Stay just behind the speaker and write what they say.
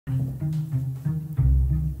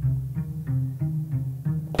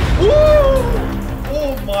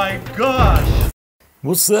my gosh!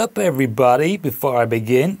 What's up, everybody? Before I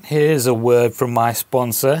begin, here's a word from my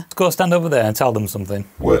sponsor. Let's go stand over there and tell them something.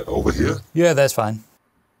 Where, over here? Yeah, that's fine.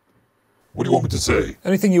 What do you want me to say?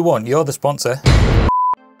 Anything you want, you're the sponsor.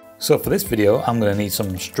 So for this video, I'm going to need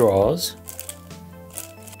some straws,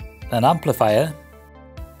 an amplifier,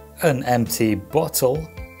 an empty bottle,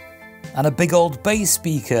 and a big old bass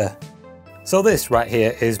speaker. So this right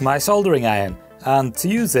here is my soldering iron, and to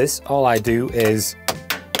use this, all I do is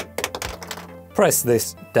press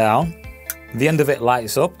this down, the end of it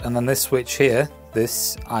lights up, and then this switch here,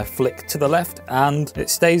 this I flick to the left and it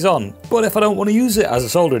stays on. But if I don't want to use it as a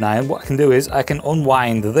soldering iron, what I can do is I can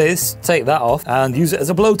unwind this, take that off, and use it as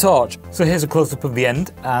a blowtorch. So here's a close-up of the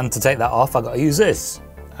end, and to take that off I've got to use this.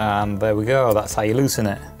 And there we go, that's how you loosen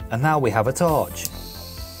it. And now we have a torch.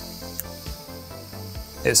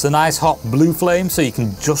 It's a nice hot blue flame, so you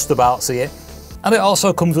can just about see it. And it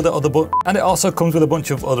also comes with a bunch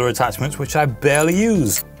of other attachments which I barely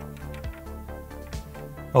use.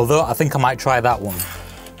 Although I think I might try that one.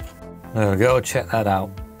 There we go, check that out.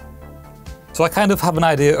 So I kind of have an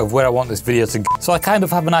idea of where I want this video to go. So I kind of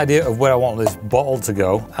have an idea of where I want this bottle to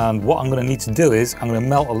go. And what I'm going to need to do is I'm going to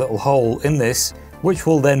melt a little hole in this, which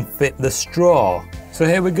will then fit the straw. So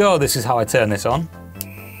here we go, this is how I turn this on.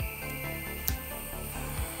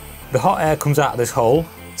 The hot air comes out of this hole.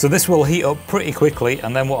 So this will heat up pretty quickly,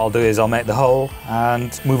 and then what I'll do is I'll make the hole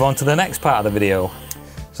and move on to the next part of the video.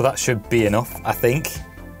 So that should be enough, I think.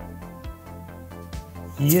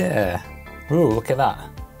 Yeah. Ooh, look at that.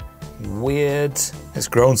 Weird. It's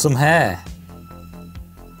grown some hair.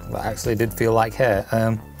 That actually did feel like hair.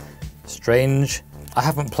 Strange. I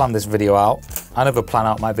haven't planned this video out. I never plan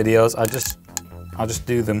out my videos. I'll just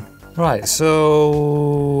do them. Right,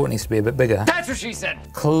 so it needs to be a bit bigger. That's what she said.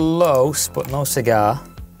 Close, but no cigar.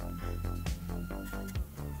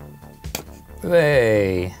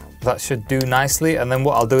 Hey, that should do nicely, and then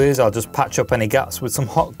what I'll do is I'll just patch up any gaps with some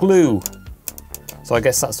hot glue. So I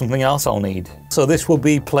guess that's something else I'll need. So this will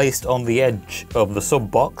be placed on the edge of the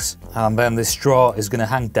sub box, and then this straw is going to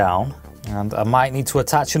hang down, and I might need to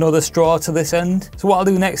attach another straw to this end. So what I'll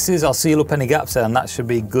do next is I'll seal up any gaps there, and that should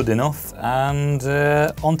be good enough, and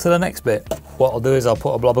on to the next bit. What I'll do is I'll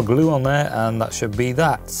put a blob of glue on there, and that should be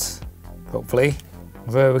that, hopefully.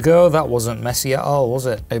 There we go, that wasn't messy at all, was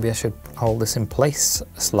it? Maybe I should hold this in place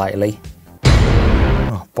slightly.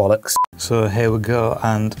 Oh, bollocks. So here we go,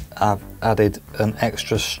 and I've added an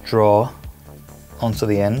extra straw onto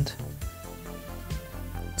the end.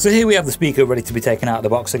 So here we have the speaker ready to be taken out of the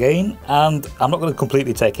box again, and I'm not going to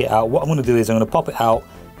completely take it out. What I'm going to do is I'm going to pop it out.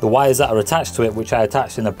 The wires that are attached to it, which I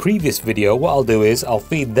attached in a previous video, what I'll do is I'll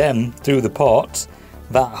feed them through the port,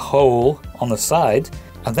 that hole on the side,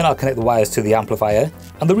 and then I'll connect the wires to the amplifier.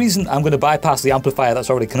 And the reason I'm going to bypass the amplifier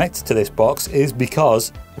that's already connected to this box is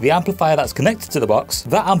because the amplifier that's connected to the box,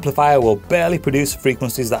 that amplifier will barely produce the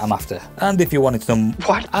frequencies that I'm after. And if you're wanting to know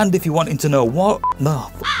what? And if you're wanting to know what?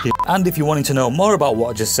 No, and if you're wanting to know more about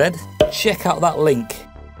what I just said, check out that link.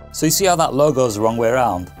 So you see how that logo's the wrong way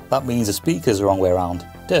around? That means the speaker's the wrong way around.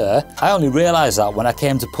 Duh. I only realised that when I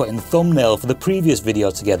came to putting the thumbnail for the previous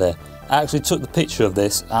video together. I actually took the picture of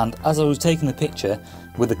this, and as I was taking the picture,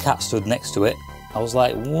 with the cat stood next to it, I was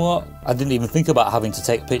like, what? I didn't even think about having to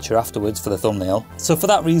take a picture afterwards for the thumbnail. So for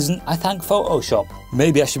that reason, I thank Photoshop.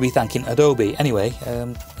 Maybe I should be thanking Adobe. Anyway,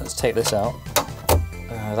 let's take this out.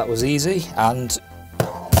 That was easy, and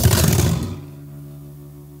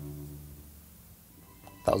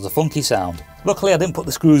that was a funky sound. Luckily I didn't put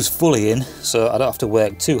the screws fully in, so I don't have to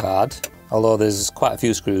work too hard. Although there's quite a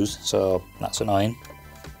few screws, so that's annoying.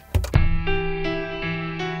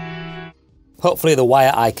 Hopefully the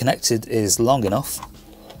wire I connected is long enough.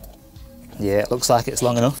 Yeah, it looks like it's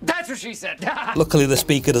long enough. That's what she said. Luckily the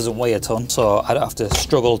speaker doesn't weigh a ton, so I don't have to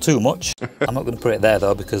struggle too much. I'm not going to put it there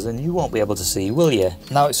though, because then you won't be able to see, will you?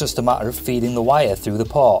 Now it's just a matter of feeding the wire through the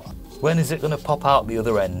port. When is it going to pop out the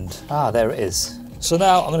other end? Ah, there it is. So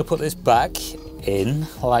now I'm going to put this back in,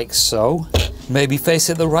 like so. Maybe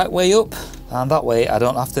face it the right way up. And that way I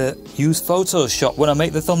don't have to use Photoshop when I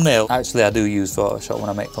make the thumbnail. Actually, I do use Photoshop when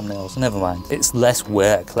I make thumbnails. Never mind. It's less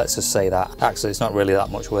work, let's just say that. Actually, it's not really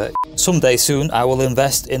that much work. Someday soon, I will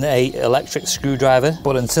invest in an electric screwdriver.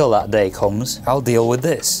 But until that day comes, I'll deal with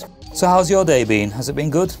this. So how's your day been? Has it been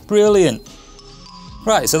good? Brilliant.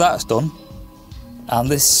 Right, so that's done. And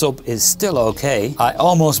this sub is still okay. I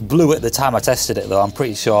almost blew it the time I tested it though, I'm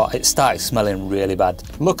pretty sure. It started smelling really bad.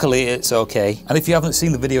 Luckily it's okay. And if you haven't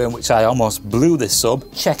seen the video in which I almost blew this sub,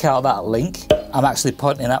 check out that link. I'm actually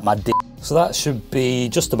pointing at my dick. So So that should be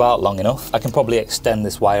just about long enough. I can probably extend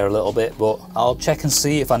this wire a little bit, but I'll check and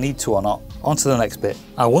see if I need to or not. On to the next bit.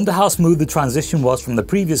 I wonder how smooth the transition was from the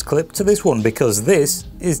previous clip to this one, because this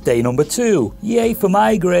is day number 2. Yay for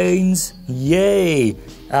migraines. Yay.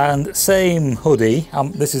 And same hoodie.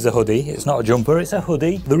 This is a hoodie. It's not a jumper, it's a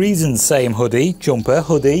hoodie. The reason same hoodie, jumper,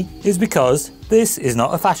 hoodie, is because this is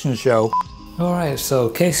not a fashion show. Alright, so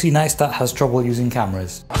Casey Neistat has trouble using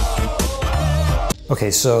cameras. Okay,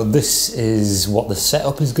 so this is what the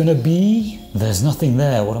setup is gonna be. There's nothing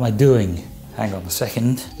there, what am I doing? Hang on a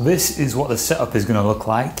second. This is what the setup is gonna look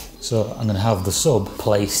like. So I'm gonna have the sub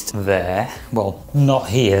placed there. Well, not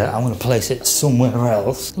here, I'm gonna place it somewhere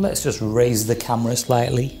else. Let's just raise the camera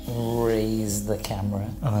slightly. Raise the camera.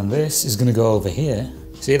 And then this is gonna go over here.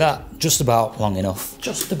 See that? Just about long enough.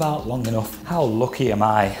 Just about long enough. How lucky am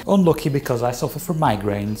I? Unlucky because I suffer from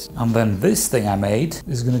migraines. And then this thing I made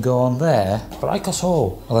is gonna go on there. But I guess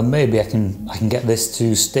so. Well then maybe I can get this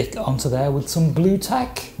to stick onto there with some blue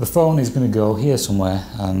tack. The phone is gonna go here somewhere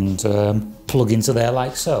and plug into there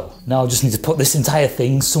like so. Now I just need to put this entire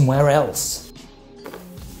thing somewhere else.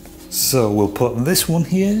 So we'll put this one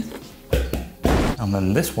here. And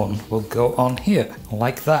then this one will go on here,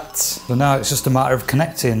 like that. So now it's just a matter of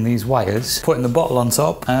connecting these wires, putting the bottle on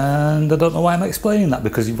top, and I don't know why I'm explaining that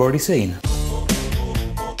because you've already seen.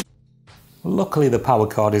 Luckily the power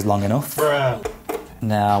cord is long enough. Bruh.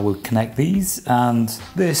 Now we'll connect these, and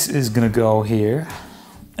this is gonna go here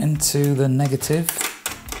into the negative.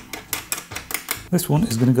 This one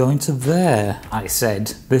is gonna go into there. I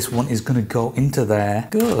said this one is gonna go into there.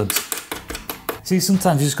 Good. See,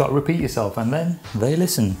 sometimes you just got to repeat yourself and then they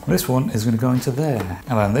listen. This one is going to go into there.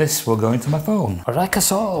 And then this will go into my phone. Like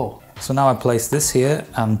so. So now I place this here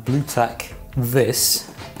and blue tack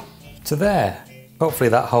this to there. Hopefully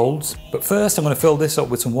that holds. But first I'm going to fill this up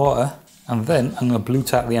with some water and then I'm going to blue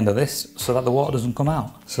tack the end of this so that the water doesn't come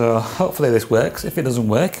out. So hopefully this works. If it doesn't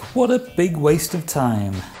work, what a big waste of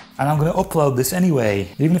time. And I'm going to upload this anyway,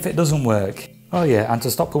 even if it doesn't work. Oh yeah, and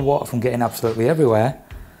to stop the water from getting absolutely everywhere,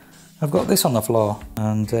 I've got this on the floor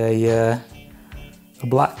and a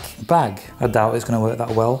black bag. I doubt it's going to work that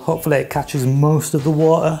well. Hopefully it catches most of the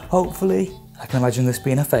water. Hopefully. I can imagine this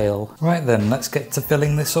being a fail. Right then, let's get to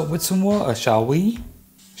filling this up with some water, shall we?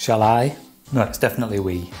 Shall I? No, it's definitely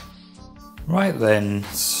we. Right then,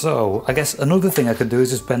 so I guess another thing I could do is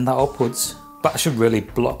just bend that upwards. But I should really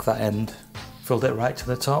block that end. Filled it right to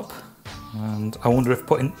the top. And I wonder if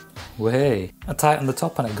putting... Way. I tightened the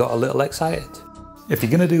top and it got a little excited. If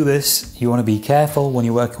you're going to do this, you want to be careful when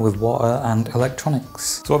you're working with water and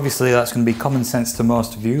electronics. So obviously that's going to be common sense to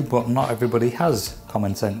most of you, but not everybody has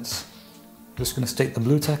common sense. I'm just going to stick the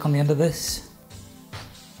blue tack on the end of this.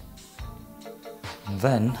 And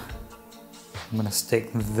then I'm going to stick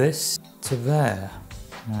this to there.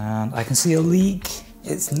 And I can see a leak.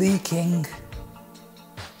 It's leaking.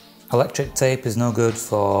 Electric tape is no good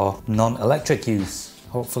for non-electric use.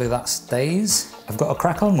 Hopefully that stays. I've got to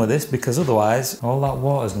crack on with this because otherwise all that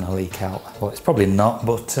water's going to leak out. Well, it's probably not,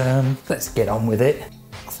 but let's get on with it.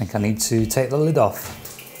 I think I need to take the lid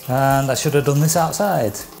off. And I should have done this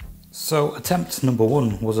outside. So attempt number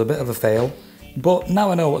 1 was a bit of a fail, but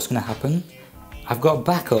now I know what's going to happen. I've got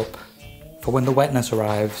backup for when the wetness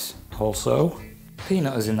arrives. Also,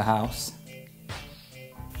 Peanut is in the house.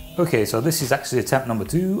 Okay, so this is actually attempt number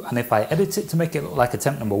 2, and if I edit it to make it look like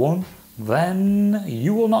attempt number 1, then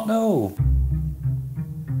you will not know.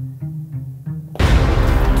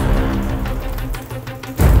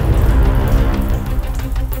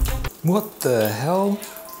 What the hell?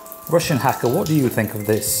 Russian hacker, what do you think of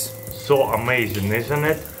this? So amazing, isn't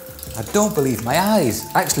it? I don't believe my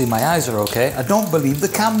eyes. Actually, my eyes are okay. I don't believe the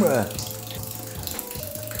camera.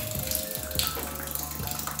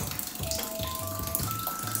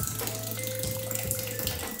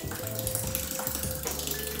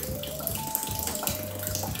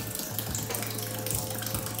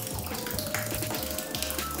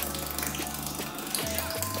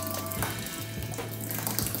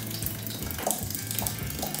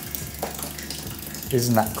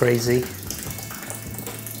 Isn't that crazy?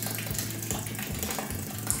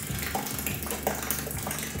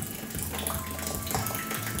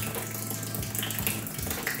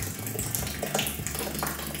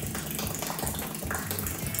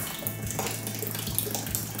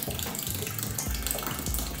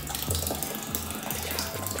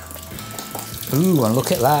 Ooh, and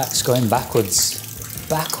look at that, it's going backwards.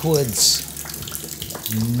 Backwards.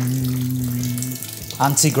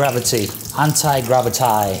 Anti-gravity.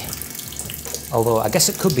 Anti-gravity. Although I guess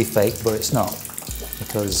it could be fake, but it's not.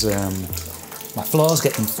 Because my floor's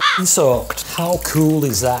getting f***ing soaked. How cool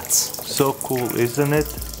is that? So cool, isn't it?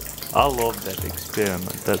 I love that experiment.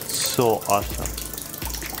 That's so awesome.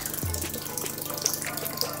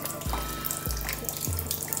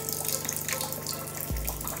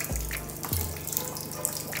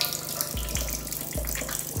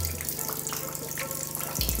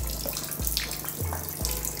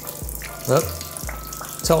 Look,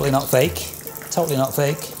 totally not fake. Totally not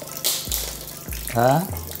fake.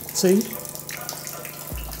 See?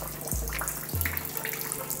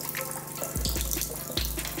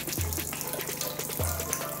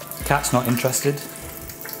 Cat's not interested.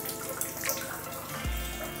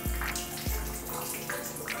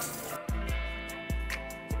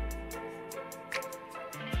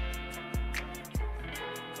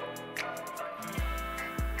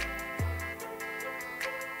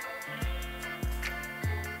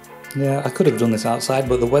 Yeah, I could have done this outside,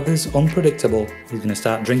 but the weather's unpredictable. You're going to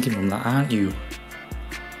start drinking from that, aren't you?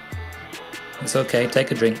 It's okay,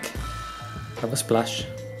 take a drink. Have a splash.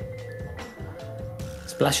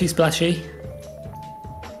 Splashy, splashy.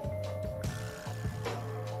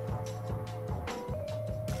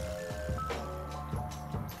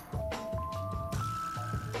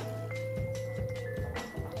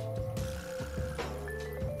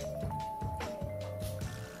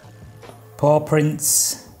 Paw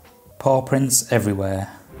prints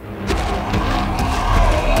everywhere.